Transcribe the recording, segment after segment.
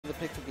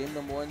pick for game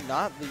number 1,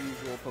 not the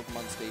usual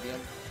Pokemon Stadium.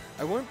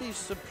 I wouldn't be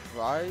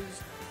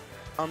surprised.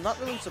 I'm not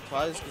really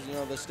surprised because, you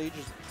know, the stage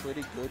is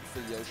pretty good for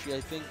Yoshi. I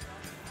think,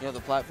 you know,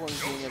 the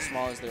platforms being as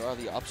small as they are,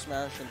 the up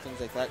smash and things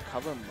like that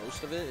cover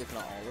most of it, if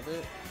not all of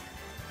it.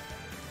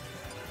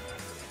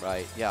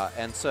 Right, yeah,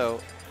 and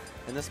so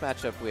in this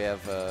matchup we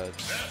have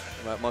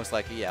most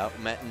likely, yeah,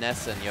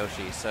 Ness and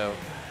Yoshi. So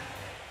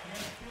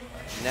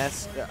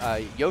Ness,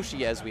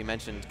 Yoshi, as we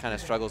mentioned, kind of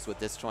struggles with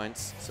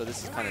disjoints, so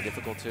this is kind of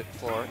difficult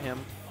for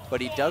him. But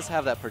he does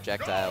have that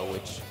projectile,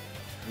 which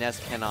Ness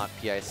cannot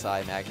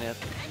PSI magnet.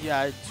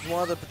 Yeah, it's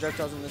one of the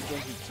projectiles in this game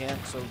he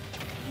can't, so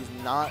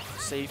he's not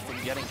safe from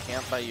getting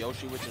camped by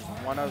Yoshi, which is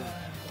one of,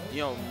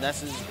 you know,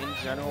 Ness's in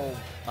general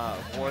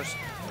worst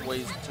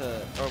ways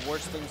to, or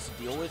worst things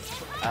to deal with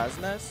as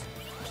Ness.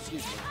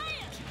 Excuse me.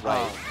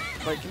 Right.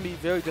 But it can be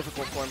very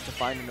difficult for him to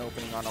find an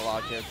opening on a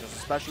lot of characters,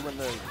 especially when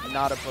they're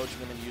not approaching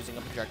him and using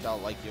a projectile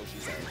like Yoshi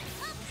said.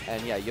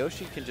 And yeah,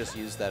 Yoshi can just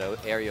use that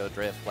aerial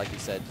drift, like you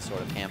said, to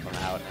sort of camp him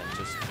out and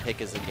just pick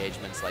his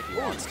engagements like he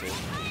wants to.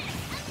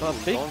 A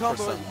big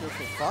combo here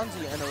for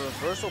Fonzie and a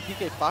reversal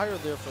PK fire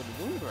there for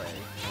Lumbre.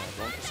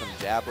 Going for some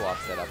jab lock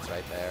setups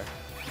right there.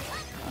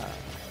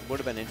 Would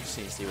have been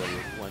interesting to see what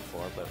he went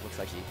for, but it looks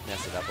like he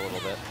messed it up a little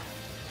bit.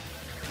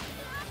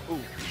 Ooh,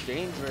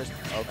 dangerous.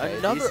 Okay,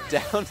 another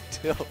down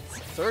tilts.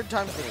 Third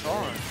time's the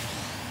charm.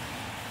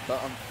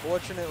 But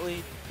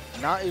unfortunately,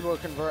 not able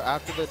to convert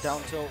after the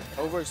down tilt.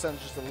 Overextends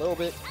just a little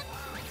bit.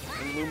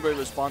 And Lumbre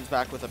responds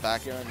back with a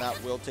back air, and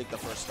that will take the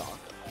first stock.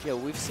 Yeah,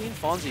 we've seen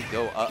Fonzie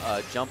go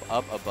jump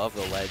up above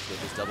the ledge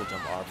with his double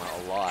jump armor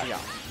a lot. Yeah.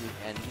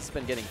 And he's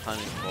been getting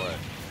punished for it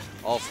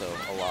also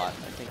a lot.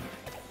 I think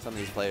some of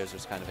these players are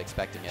kind of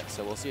expecting it,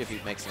 so we'll see if he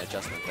makes an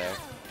adjustment there.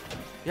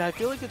 Yeah, I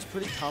feel like it's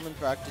pretty common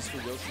practice for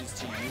Yoshis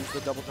to use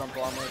the double jump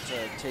armor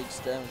to take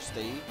down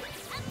state.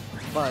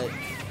 But,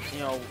 you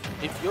know,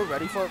 if you're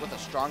ready for it with a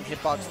strong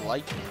hitbox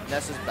like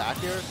Ness's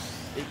back air,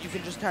 you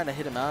can just kind of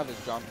hit him out of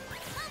his jump.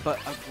 But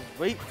a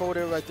great forward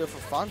air right there for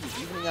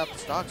Fonzie, evening out the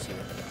stocks here.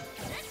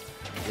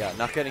 Yeah,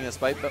 not getting a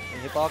spike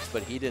hitbox,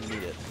 but he didn't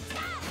need it.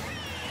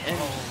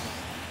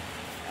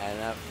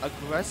 And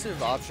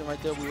aggressive option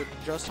right there. We would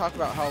just talk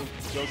about how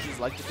Yoshis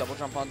like to double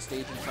jump on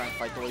stage and try and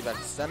fight the way back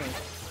to center.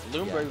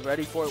 Lumbre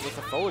ready for it with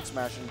a forward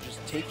smash and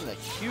just taking a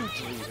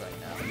huge lead right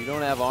now. You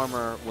don't have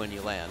armor when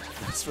you land,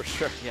 that's for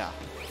sure. Yeah.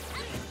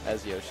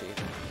 As Yoshi.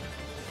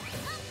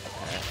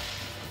 Okay.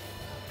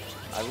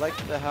 I like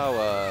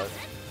how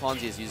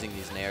Fonzie is using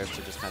these nairs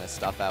to just kind of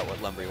stuff out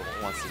what Lumbre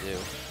wants to do,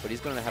 but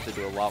he's going to have to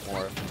do a lot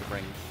more to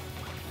bring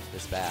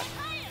this back.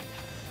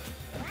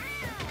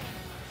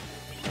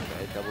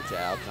 Okay, double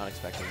jab, not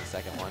expecting the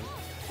second one.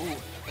 Ooh,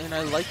 and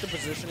I like the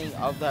positioning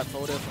of that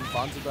photo from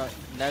Fonzie, but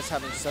Ness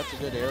having such a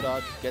good air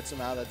dodge gets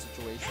him out of that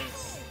situation.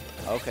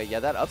 Okay, yeah,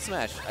 that up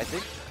smash, I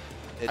think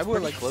it's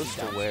pretty close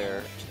to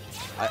where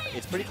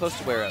it's pretty close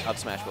to where up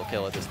smash will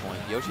kill at this point.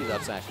 Yoshi's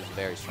up smash is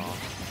very strong.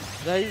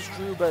 That is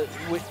true, but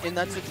in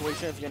that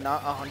situation, if you're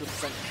not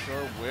 100%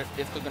 sure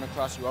if they're going to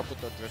cross you up with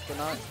the drift or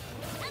not,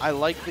 I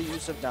like the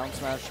use of down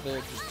smash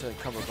there just to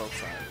cover both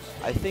sides.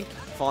 I think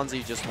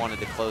Fonzie just wanted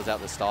to close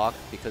out the stock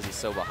because he's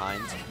so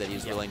behind that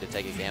he's willing to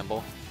take a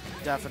gamble.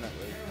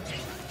 Definitely.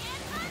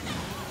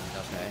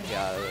 Okay,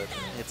 yeah,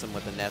 hits him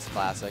with the Ness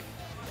classic.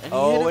 And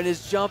and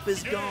his jump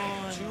is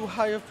gone. Too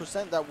high of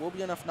percent, that will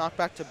be enough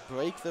knockback to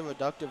break the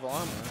reductive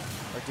armor,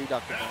 or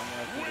deductive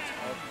armor, I think it's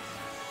called.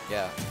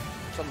 Yeah.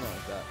 Something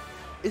like that.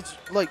 It's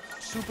like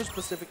super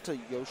specific to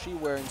Yoshi,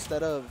 where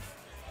instead of,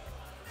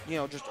 you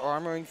know, just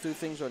armoring through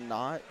things or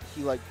not,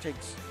 he like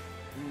takes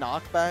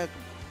knockback,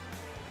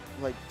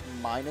 like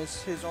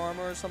minus his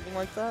armor or something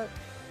like that.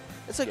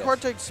 It's like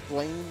hard to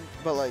explain,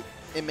 but like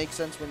it makes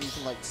sense when you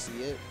can like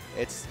see it.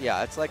 It's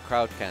like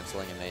crowd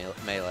canceling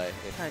in Melee.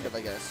 Kind of,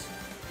 I guess.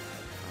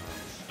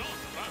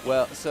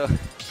 Well, so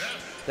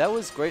that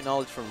was great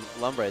knowledge from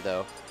Lumbre,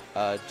 though.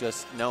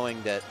 Just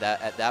knowing that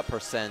at that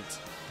percent,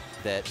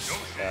 that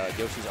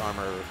Yoshi's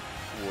armor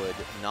would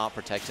not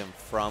protect him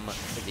from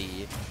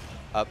the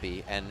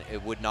uppy, and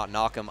it would not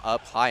knock him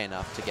up high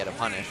enough to get a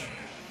punish,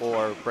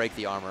 or break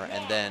the armor,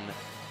 and then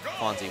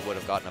Fonzie would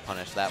have gotten a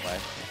punish that way.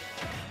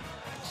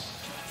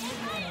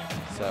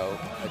 So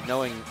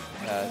knowing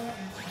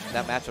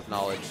that matchup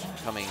knowledge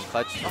coming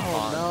clutch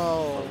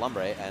from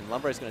Lumbre, and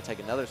Lumbre's going to take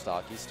another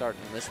stock. He's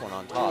starting this one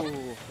on top,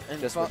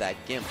 just with that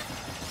gimp.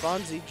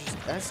 Fonzie just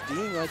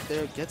SDing right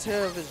there, gets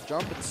ahead of his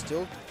jump and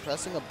still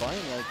pressing a button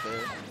right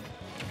there.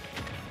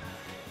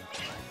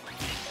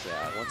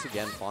 Yeah, once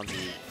again,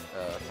 Fonzie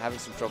having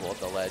some trouble at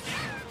the ledge.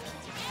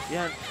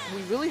 Yeah,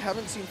 we really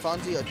haven't seen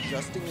Fonzie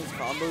adjusting his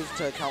combos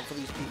to account for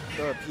these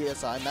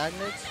PSI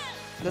magnets.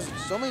 Because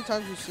so many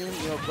times we've seen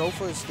him, go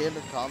for his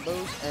standard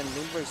combos, and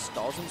Lumbre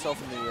stalls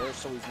himself in the air,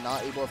 so he's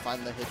not able to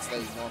find the hits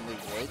that he normally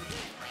would.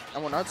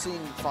 And we're not seeing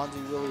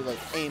Fonzie really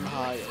aim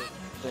higher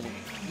than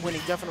when he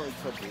definitely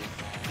could be.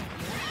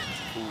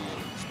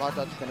 Ooh, spot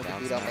dodge is going to be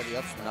beat out by the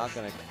up smash. Not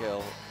going to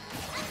kill,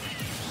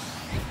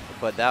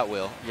 but that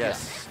will.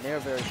 Yes. Yeah, Nair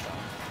very strong.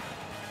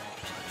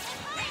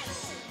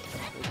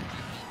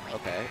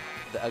 Okay.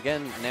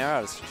 again, Nair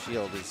out of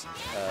shield is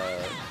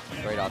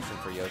a great option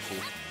for Yoshi.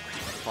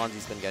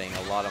 Fonzie's been getting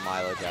a lot of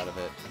mileage out of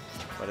it,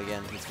 but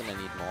again, he's going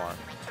to need more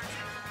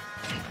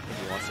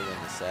if he wants to win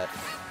the set.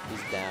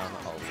 He's down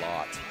a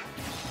lot.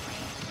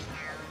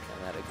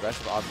 And that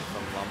aggressive option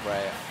from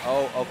Lumbre.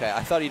 Oh, okay.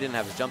 I thought he didn't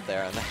have his jump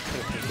there, and that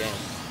could have been game.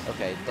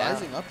 Okay, down.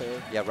 Rising up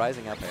air. Yeah,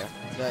 rising up air.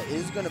 That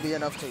is going to be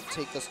enough to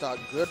take the stock.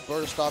 Good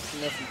burst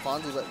option there from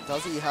Fonzie, but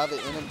does he have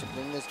it in him to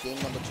bring this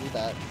game number 2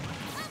 back?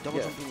 Double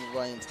jumping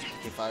right into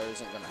TPK fire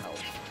isn't going to help.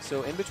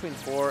 So in between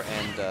 4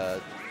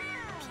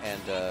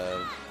 and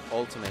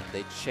Ultimate,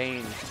 they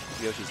changed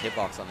Yoshi's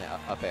hitbox on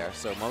the up air.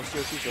 So most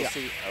Yoshis you'll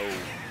see. Oh,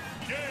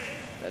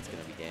 that's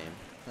going to be game.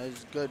 That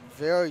is good.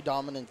 Very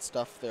dominant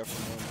stuff there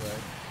from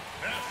Lumbre.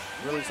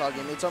 Really solid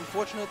game. It's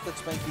unfortunate that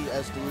Spanky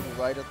SD'd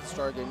right at the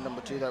start of game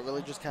number 2. That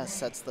really just kind of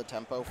sets the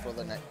tempo for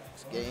the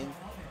next game,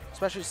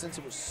 especially since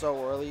it was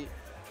so early.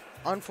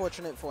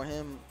 Unfortunate for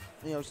him.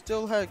 You know,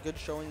 still had a good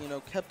showing, you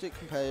know, kept it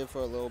competitive for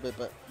a little bit,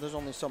 but there's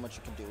only so much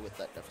you can do with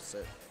that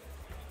deficit.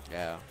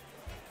 Yeah.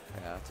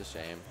 Yeah, it's a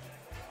shame.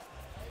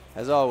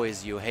 As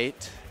always, you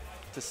hate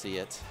to see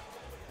it.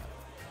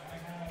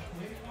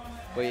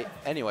 But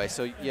anyway,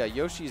 so yeah,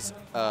 Yoshi's,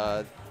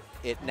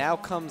 it now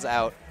comes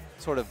out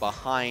sort of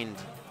behind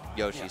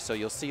Yoshi. Yeah. So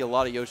you'll see a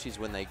lot of Yoshis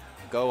when they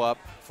go up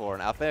for an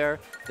up air,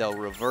 they'll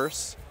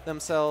reverse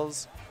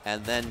themselves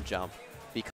and then jump.